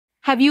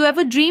Have you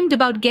ever dreamed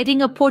about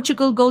getting a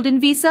Portugal Golden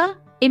Visa?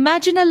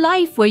 Imagine a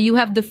life where you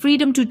have the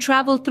freedom to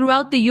travel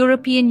throughout the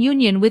European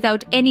Union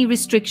without any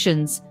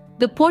restrictions.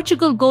 The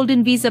Portugal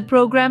Golden Visa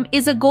Program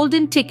is a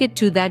golden ticket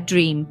to that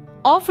dream,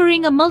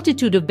 offering a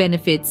multitude of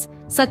benefits,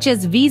 such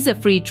as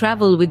visa-free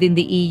travel within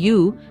the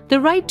EU,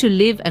 the right to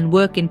live and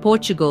work in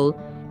Portugal,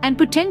 and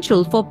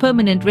potential for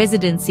permanent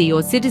residency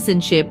or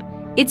citizenship.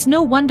 It's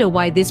no wonder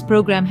why this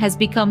program has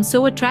become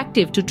so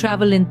attractive to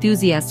travel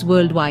enthusiasts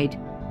worldwide.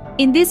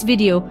 In this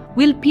video,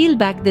 we'll peel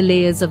back the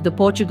layers of the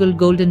Portugal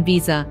Golden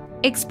Visa,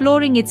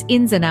 exploring its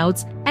ins and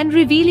outs and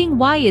revealing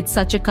why it's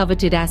such a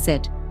coveted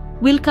asset.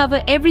 We'll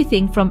cover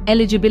everything from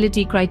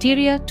eligibility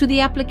criteria to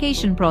the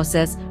application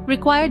process,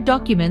 required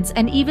documents,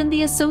 and even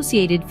the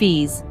associated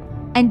fees.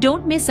 And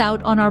don't miss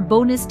out on our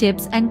bonus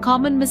tips and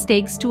common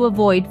mistakes to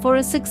avoid for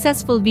a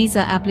successful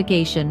visa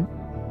application.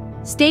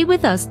 Stay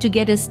with us to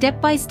get a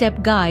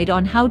step-by-step guide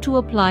on how to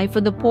apply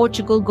for the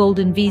Portugal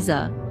Golden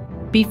Visa.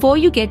 Before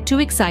you get too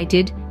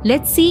excited,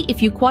 let's see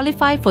if you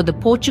qualify for the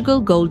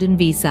Portugal Golden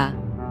Visa.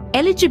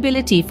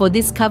 Eligibility for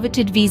this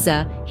coveted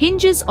visa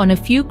hinges on a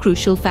few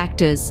crucial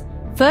factors.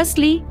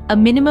 Firstly, a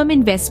minimum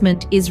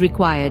investment is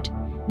required.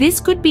 This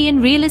could be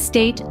in real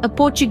estate, a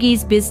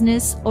Portuguese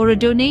business, or a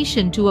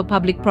donation to a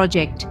public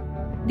project.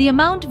 The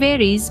amount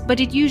varies,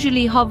 but it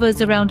usually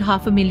hovers around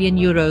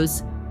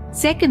 €500,000.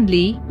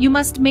 Secondly, you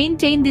must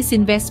maintain this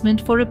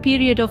investment for a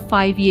period of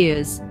 5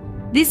 years.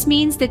 This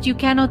means that you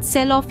cannot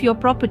sell off your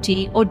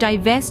property or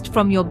divest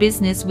from your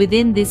business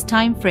within this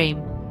time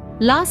frame.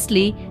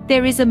 Lastly,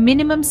 there is a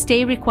minimum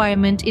stay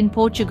requirement in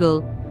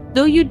Portugal.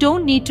 Though you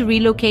don't need to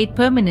relocate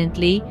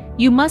permanently,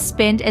 you must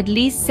spend at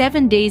least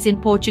 7 days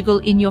in Portugal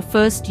in your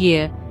first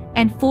year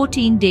and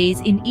 14 days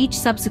in each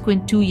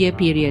subsequent 2-year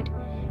period.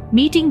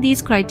 Meeting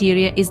these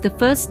criteria is the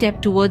first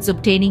step towards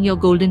obtaining your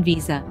Golden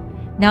Visa.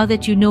 Now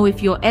that you know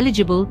if you're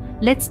eligible,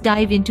 let's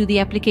dive into the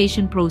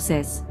application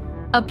process.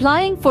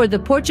 Applying for the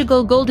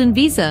Portugal Golden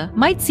Visa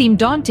might seem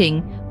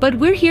daunting, but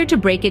we're here to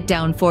break it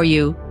down for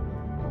you.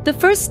 The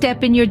first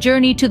step in your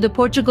journey to the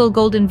Portugal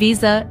Golden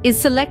Visa is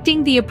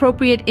selecting the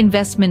appropriate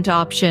investment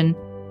option.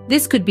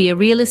 This could be a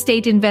real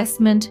estate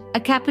investment, a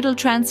capital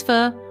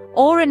transfer,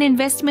 or an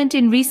investment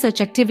in research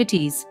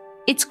activities.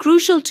 It's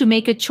crucial to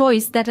make a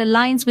choice that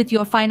aligns with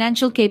your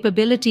financial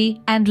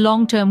capability and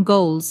long-term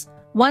goals.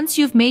 Once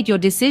you've made your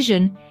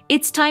decision,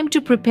 it's time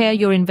to prepare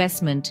your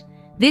investment.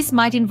 This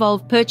might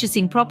involve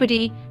purchasing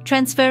property,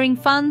 transferring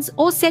funds,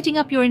 or setting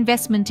up your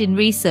investment in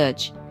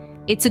research.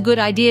 It's a good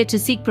idea to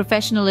seek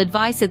professional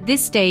advice at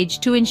this stage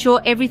to ensure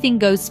everything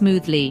goes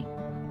smoothly.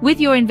 With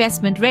your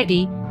investment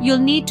ready, you'll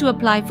need to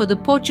apply for the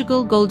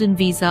Portugal Golden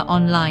Visa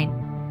online.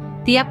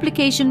 The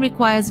application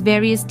requires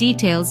various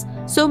details,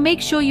 so make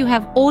sure you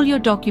have all your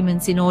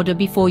documents in order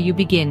before you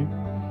begin.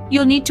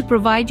 You'll need to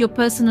provide your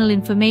personal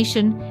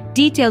information,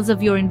 details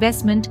of your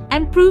investment,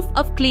 and proof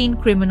of clean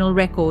criminal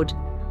record.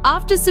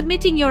 After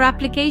submitting your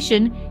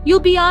application, you'll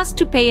be asked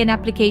to pay an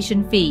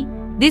application fee.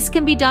 This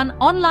can be done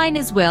online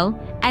as well,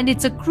 and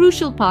it's a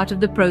crucial part of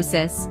the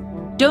process.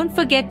 Don't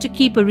forget to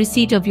keep a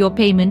receipt of your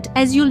payment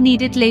as you'll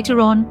need it later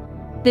on.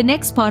 The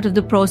next part of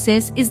the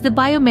process is the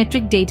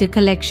biometric data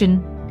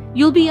collection.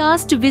 You'll be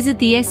asked to visit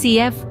the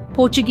SEF,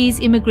 Portuguese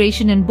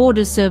Immigration and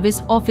Border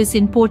Service office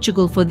in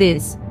Portugal for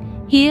this.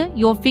 Here,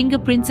 your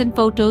fingerprints and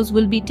photos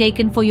will be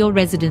taken for your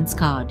residence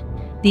card.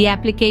 The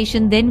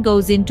application then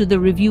goes into the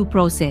review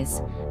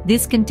process.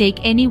 This can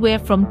take anywhere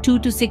from 2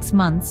 to 6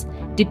 months,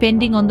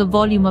 depending on the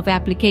volume of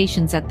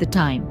applications at the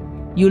time.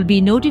 You'll be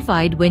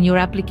notified when your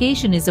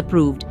application is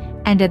approved,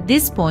 and at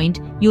this point,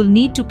 you'll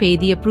need to pay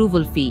the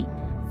approval fee.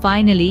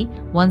 Finally,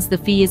 once the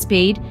fee is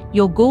paid,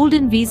 your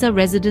Golden Visa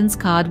residence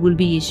card will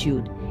be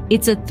issued.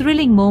 It's a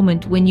thrilling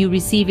moment when you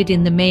receive it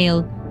in the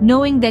mail,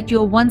 knowing that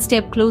you're one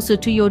step closer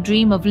to your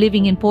dream of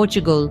living in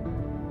Portugal.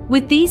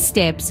 With these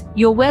steps,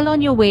 you're well on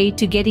your way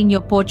to getting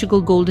your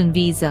Portugal Golden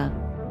Visa.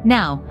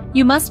 Now,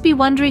 you must be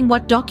wondering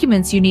what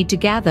documents you need to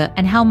gather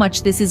and how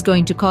much this is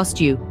going to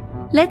cost you.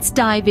 Let's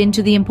dive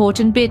into the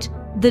important bit,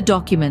 the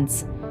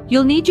documents.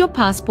 You'll need your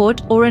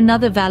passport or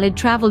another valid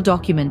travel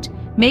document.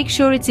 Make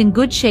sure it's in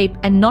good shape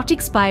and not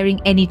expiring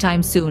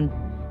anytime soon.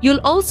 You'll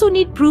also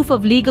need proof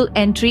of legal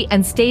entry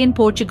and stay in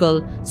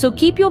Portugal, so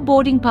keep your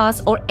boarding pass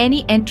or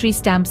any entry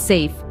stamp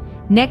safe.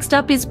 Next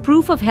up is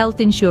proof of health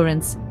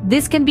insurance.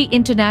 This can be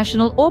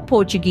international or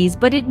Portuguese,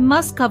 but it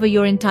must cover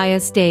your entire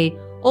stay.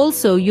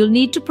 Also, you'll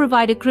need to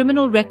provide a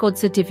criminal record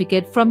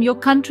certificate from your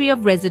country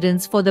of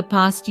residence for the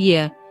past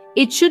year.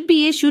 It should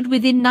be issued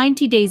within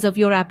 90 days of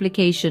your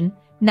application.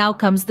 Now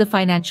comes the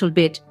financial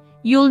bit.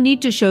 You'll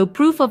need to show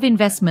proof of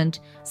investment,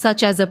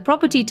 such as a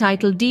property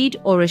title deed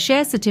or a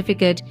share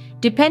certificate,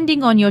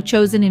 depending on your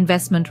chosen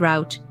investment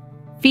route.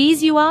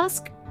 Fees, you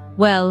ask?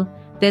 Well,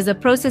 there's a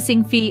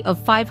processing fee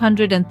of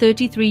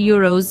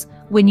 €533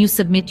 when you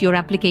submit your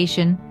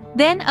application.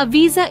 Then a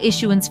visa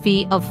issuance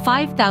fee of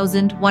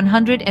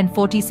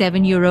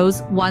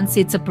 €5,147 once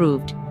it's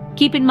approved.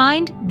 Keep in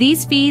mind,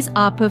 these fees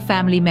are per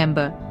family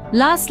member.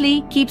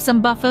 Lastly, keep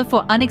some buffer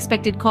for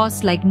unexpected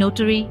costs like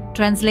notary,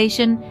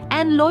 translation,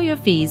 and lawyer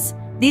fees.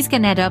 These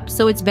can add up,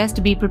 so it's best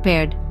to be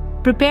prepared.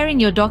 Preparing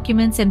your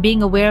documents and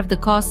being aware of the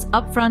costs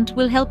upfront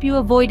will help you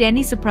avoid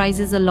any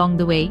surprises along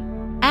the way.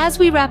 As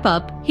we wrap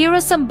up, here are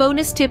some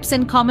bonus tips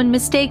and common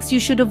mistakes you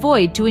should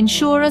avoid to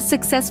ensure a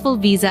successful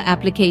visa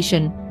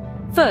application.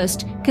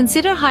 First,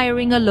 consider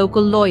hiring a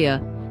local lawyer.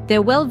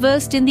 They're well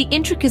versed in the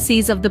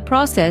intricacies of the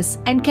process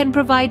and can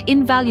provide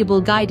invaluable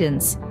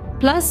guidance.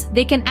 Plus,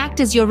 they can act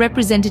as your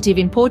representative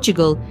in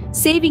Portugal,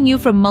 saving you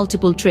from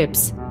multiple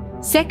trips.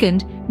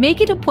 Second, make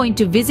it a point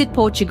to visit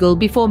Portugal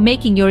before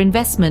making your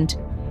investment.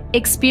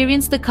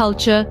 Experience the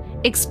culture,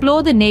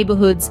 explore the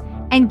neighborhoods,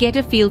 and get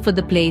a feel for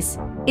the place.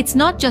 It's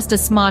not just a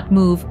smart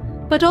move,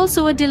 but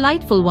also a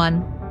delightful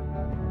one.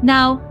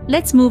 Now,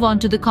 let's move on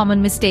to the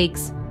common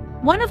mistakes.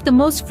 One of the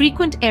most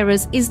frequent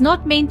errors is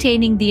not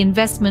maintaining the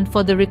investment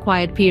for the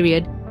required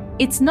period.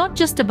 It's not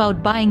just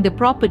about buying the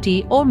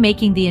property or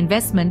making the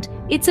investment,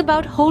 it's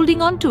about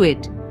holding on to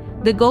it.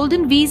 The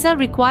Golden Visa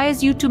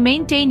requires you to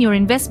maintain your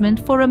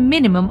investment for a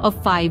minimum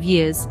of 5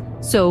 years,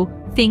 so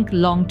think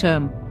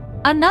long-term.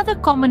 Another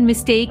common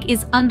mistake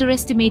is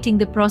underestimating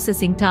the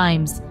processing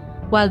times.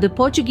 While the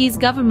Portuguese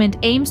government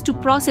aims to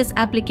process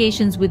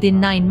applications within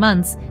 9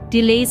 months,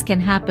 delays can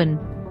happen.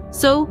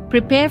 So,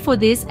 prepare for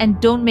this and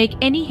don't make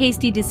any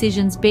hasty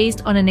decisions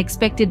based on an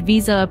expected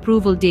visa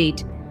approval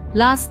date.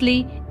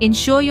 Lastly,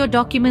 ensure your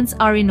documents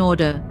are in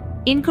order.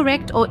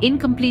 Incorrect or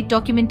incomplete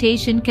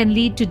documentation can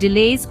lead to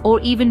delays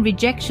or even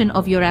rejection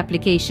of your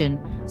application,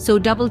 so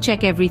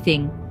double-check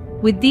everything.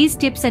 With these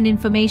tips and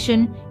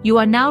information, you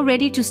are now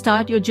ready to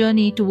start your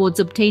journey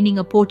towards obtaining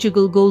a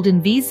Portugal Golden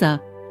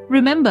Visa.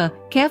 Remember,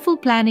 careful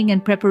planning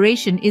and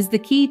preparation is the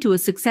key to a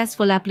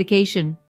successful application.